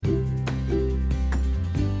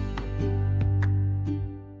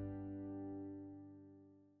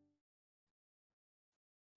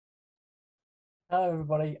Hello,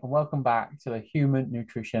 everybody, and welcome back to the Human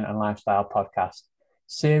Nutrition and Lifestyle Podcast,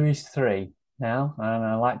 Series 3 now. And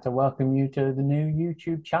I'd like to welcome you to the new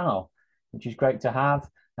YouTube channel, which is great to have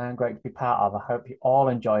and great to be part of. I hope you all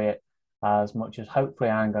enjoy it as much as hopefully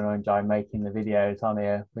I'm going to enjoy making the videos on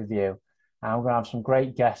here with you. And we're going to have some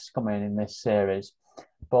great guests coming in this series.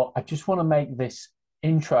 But I just want to make this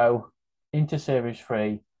intro into Series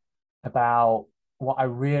 3 about what I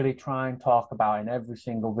really try and talk about in every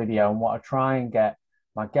single video and what I try and get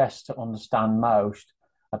my guests to understand most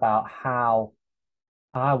about how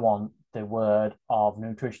I want the word of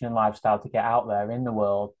nutrition and lifestyle to get out there in the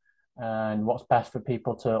world and what's best for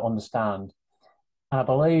people to understand. And I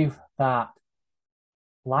believe that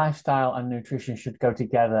lifestyle and nutrition should go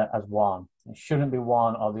together as one. It shouldn't be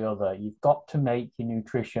one or the other. You've got to make your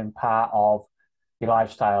nutrition part of your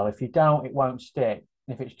lifestyle. If you don't, it won't stick.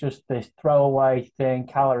 If it's just this throwaway thing,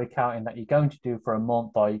 calorie counting that you're going to do for a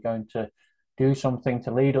month, or you're going to do something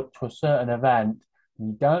to lead up to a certain event, and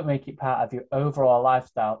you don't make it part of your overall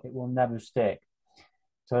lifestyle, it will never stick.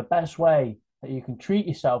 So the best way that you can treat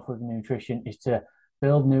yourself with nutrition is to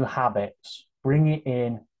build new habits, bring it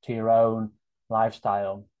in to your own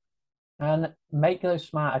lifestyle and make those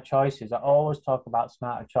smarter choices. I always talk about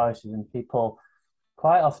smarter choices, and people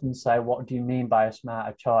quite often say, what do you mean by a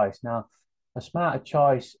smarter choice? Now, a smarter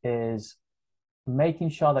choice is making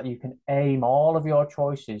sure that you can aim all of your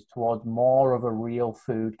choices towards more of a real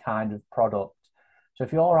food kind of product. So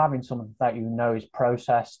if you're having something that you know is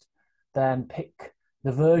processed, then pick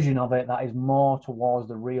the version of it that is more towards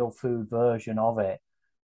the real food version of it.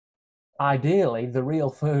 Ideally, the real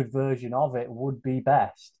food version of it would be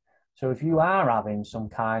best. So if you are having some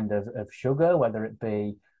kind of sugar, whether it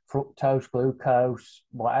be fructose, glucose,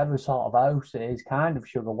 whatever sort of oats it is, kind of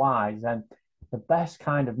sugar wise, then the best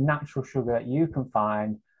kind of natural sugar that you can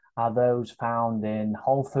find are those found in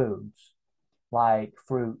whole foods, like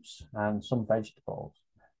fruits and some vegetables.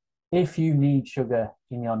 If you need sugar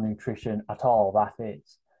in your nutrition at all, that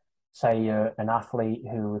is, say you're an athlete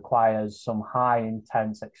who requires some high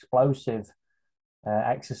intense explosive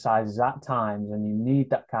exercises at times and you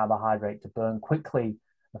need that carbohydrate to burn quickly,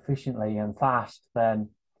 efficiently, and fast, then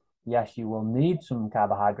yes, you will need some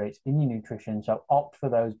carbohydrates in your nutrition. So opt for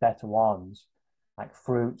those better ones, like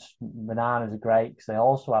fruits. Bananas are great because they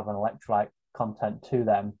also have an electrolyte content to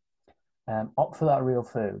them. Opt for that real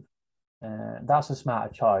food. That's a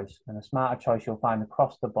smarter choice, and a smarter choice you'll find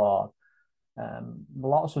across the board.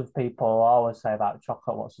 Lots of people always say about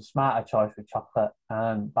chocolate, what's the smarter choice with chocolate?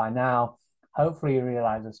 And by now, hopefully, you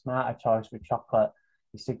realize the smarter choice with chocolate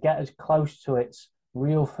is to get as close to its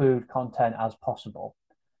real food content as possible.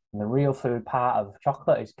 And the real food part of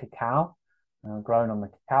chocolate is cacao, grown on the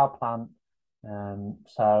cacao plant.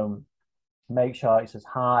 So make sure it's as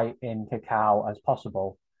high in cacao as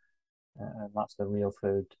possible. And that's the real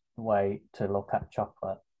food way to look at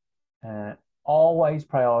chocolate. Uh, Always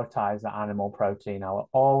prioritize the animal protein. I will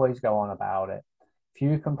always go on about it. If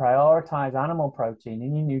you can prioritize animal protein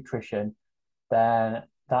in your nutrition, then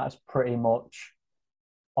that's pretty much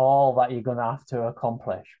all that you're going to have to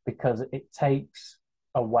accomplish because it takes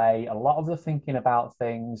away a lot of the thinking about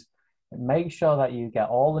things. It makes sure that you get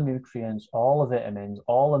all the nutrients, all the vitamins,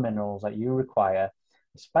 all the minerals that you require,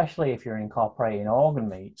 especially if you're incorporating organ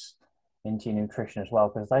meats into your nutrition as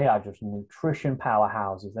well, because they are just nutrition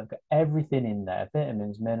powerhouses. They've got everything in there,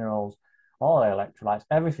 vitamins, minerals, all the electrolytes,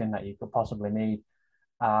 everything that you could possibly need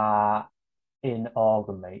in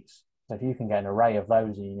organ meats. So if you can get an array of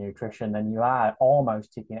those in your nutrition, then you are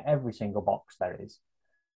almost ticking every single box there is.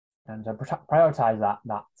 And so prioritize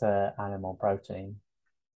that animal protein.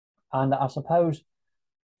 And I suppose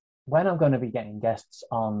when I'm going to be getting guests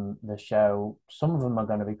on the show, some of them are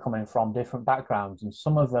going to be coming from different backgrounds, and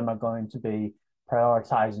some of them are going to be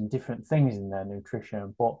prioritizing different things in their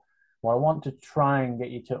nutrition. But what I want to try and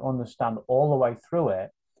get you to understand all the way through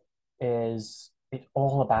it is it's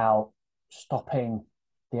all about stopping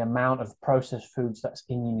the amount of processed foods that's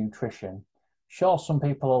in your nutrition. Sure, some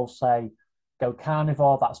people will say go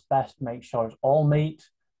carnivore, that's best, make sure it's all meat.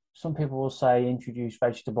 Some people will say introduce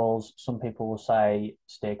vegetables. Some people will say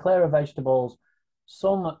steer clear of vegetables.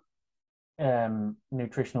 Some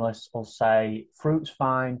nutritionalists will say fruit's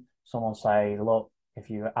fine. Some will say, look, if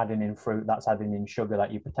you're adding in fruit, that's adding in sugar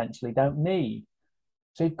that you potentially don't need.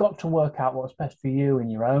 So you've got to work out what's best for you in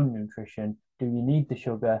your own nutrition. Do you need the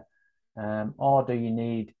sugar, or do you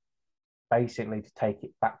need basically to take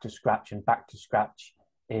it back to scratch? And back to scratch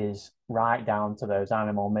is right down to those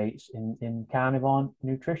animal meats in carnivore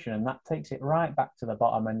nutrition. And that takes it right back to the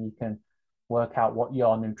bottom, and you can work out what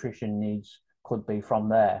your nutrition needs could be from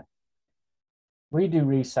there. We do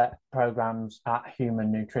reset programs at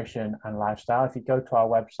Human Nutrition and Lifestyle. If you go to our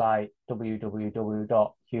website,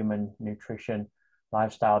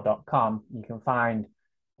 www.humannutritionlifestyle.com, you can find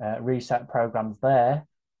reset programs there.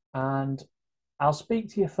 And I'll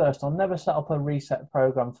speak to you first. I'll never set up a reset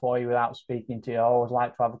program for you without speaking to you. I always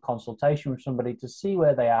like to have a consultation with somebody to see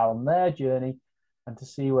where they are on their journey and to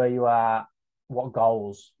see where you are, what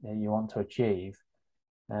goals you want to achieve.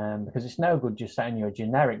 Because it's no good just setting you a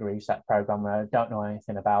generic reset program where I don't know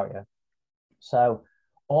anything about you. So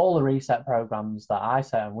all the reset programs that I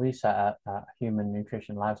set and we set at Human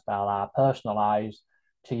Nutrition Lifestyle are personalized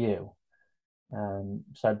to you.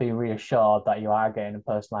 So be reassured that you are getting a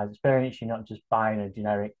personalized experience. You're not just buying a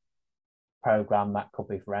generic program that could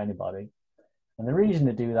be for anybody. And the reason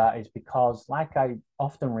to do that is because, like I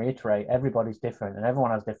often reiterate, everybody's different and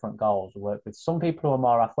everyone has different goals. We work with some people who are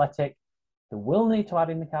more athletic, who will need to add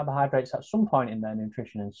in the carbohydrates at some point in their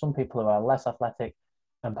nutrition, and some people who are less athletic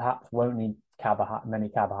and perhaps won't need many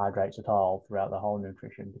carbohydrates at all throughout the whole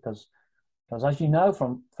nutrition. Because as you know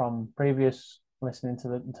from previous listening to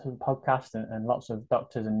the podcast and lots of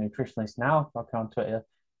doctors and nutritionists now talking on Twitter,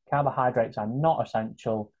 carbohydrates are not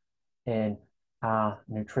essential in our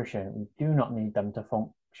nutrition. We do not need them to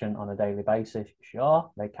function on a daily basis. Sure,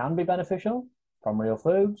 they can be beneficial from real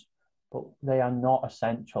foods, but they are not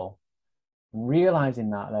essential. Realizing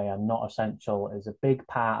that they are not essential is a big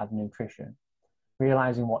part of nutrition.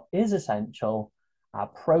 Realizing what is essential are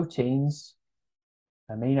proteins,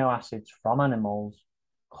 amino acids from animals,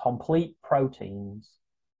 complete proteins,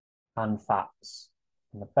 and fats.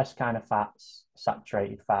 And the best kind of fats,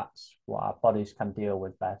 saturated fats, what our bodies can deal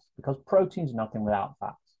with best, because protein's nothing without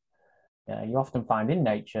fats. You often find in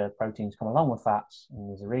nature proteins come along with fats, and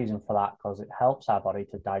there's a reason for that, because it helps our body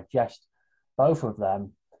to digest both of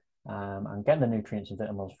them and get the nutrients and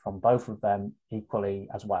vitamins from both of them equally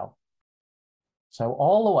as well. So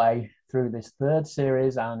all the way through this third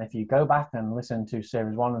series, and if you go back and listen to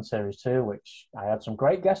series 1 and series 2, which I had some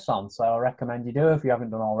great guests on, so I recommend you do if you haven't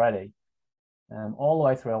done already, all the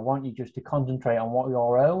way through, I want you just to concentrate on what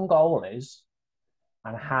your own goal is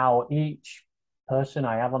and how each person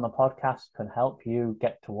I have on the podcast can help you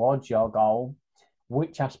get towards your goal,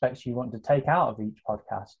 which aspects you want to take out of each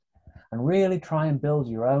podcast, and really try and build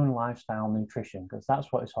your own lifestyle nutrition, because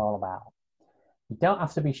that's what it's all about. You don't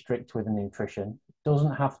have to be strict with the nutrition. It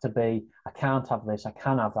doesn't have to be, I can't have this, I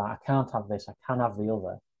can have that, I can't have this, I can have the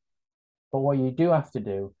other. But what you do have to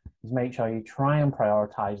do is make sure you try and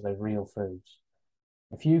prioritize those real foods.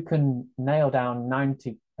 If you can nail down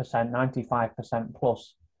 90%, 95%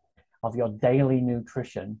 plus of your daily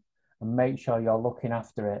nutrition and make sure you're looking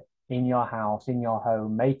after it in your house, in your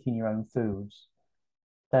home, making your own foods,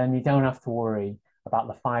 then you don't have to worry about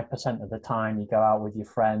the 5% of the time you go out with your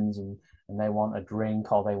friends and they want a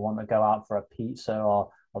drink, or they want to go out for a pizza,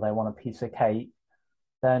 or they want a piece of cake.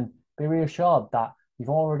 Then be reassured that you've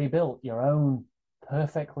already built your own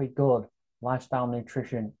perfectly good lifestyle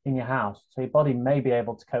nutrition in your house, so your body may be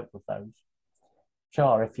able to cope with those.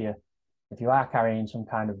 Sure, if you are carrying some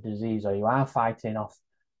kind of disease, or you are fighting off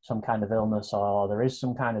some kind of illness, or there is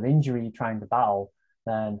some kind of injury you're trying to battle,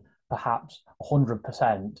 then perhaps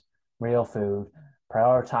 100% real food,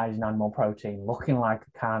 prioritizing animal protein, looking like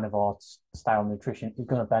a carnivore style nutrition is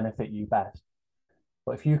going to benefit you best.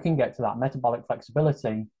 But if you can get to that metabolic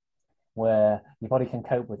flexibility where your body can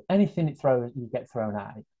cope with anything you get thrown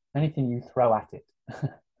at it, anything you throw at it,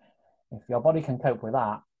 if your body can cope with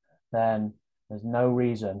that, then there's no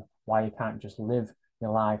reason why you can't just live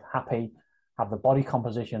your life happy, have the body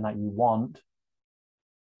composition that you want,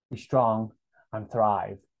 be strong, and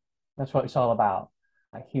thrive. That's what it's all about.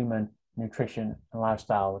 Like Human Nutrition and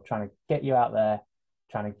Lifestyle, we're trying to get you out there,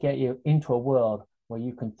 trying to get you into a world where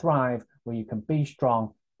you can thrive, where you can be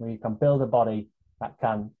strong, where you can build a body that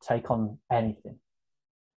can take on anything.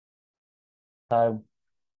 So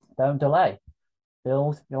don't delay.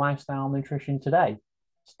 Build your lifestyle nutrition today.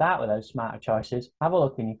 Start with those smarter choices. Have a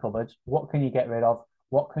look in your cupboards. What can you get rid of?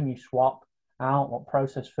 What can you swap out? What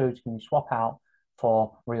processed foods can you swap out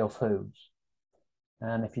for real foods?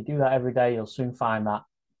 And if you do that every day, you'll soon find that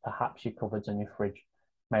perhaps your cupboards and your fridge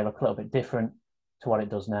may look a little bit different to what it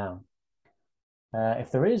does now.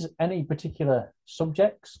 If there is any particular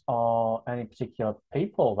subjects or any particular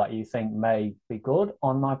people that you think may be good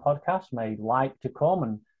on my podcast, may like to come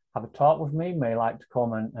and have a talk with me, may like to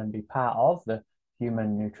come and be part of the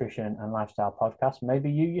Human Nutrition and Lifestyle podcast,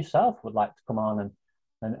 maybe you yourself would like to come on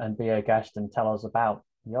and be a guest and tell us about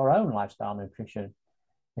your own lifestyle nutrition.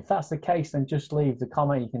 If that's the case, then just leave the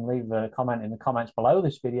comment. You can leave a comment in the comments below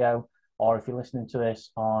this video, or if you're listening to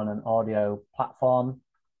this on an audio platform,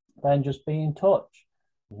 then just be in touch.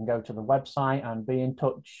 You can go to the website and be in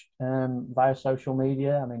touch via social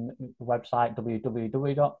media. I mean, the website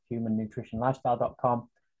www.humannutritionlifestyle.com.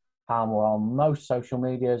 And we're on most social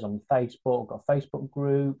medias, on Facebook, got a Facebook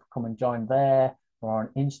group. Come and join there. We're on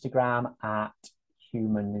Instagram at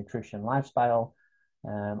Human Nutrition Lifestyle,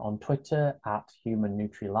 on Twitter at Human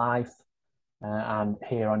Nutri Life, and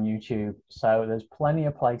here on YouTube. So there's plenty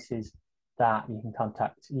of places that you can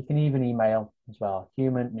contact. You can even email as well,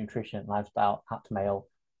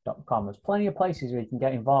 humannutritionlifestyle@mail.com. There's plenty of places where you can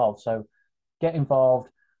get involved. So get involved.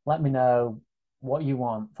 Let me know what you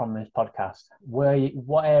want from this podcast,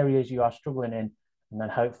 what areas you are struggling in, and then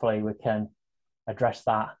hopefully we can address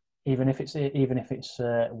that. Even if it's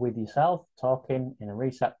with yourself, talking in a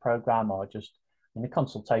reset program, or just in a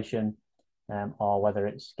consultation, or whether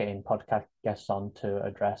it's getting podcast guests on to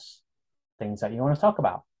address things that you want to talk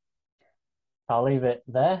about. I'll leave it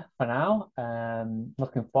there for now.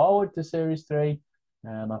 Looking forward to Series 3.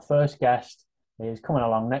 My first guest is coming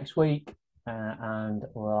along next week, and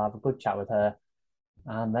we'll have a good chat with her.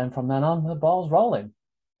 And then from then on, the ball's rolling.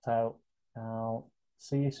 So I'll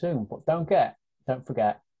see you soon. But don't forget, at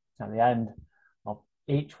the end of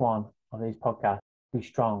each one of these podcasts, be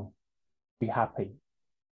strong, be happy,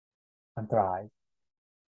 and thrive.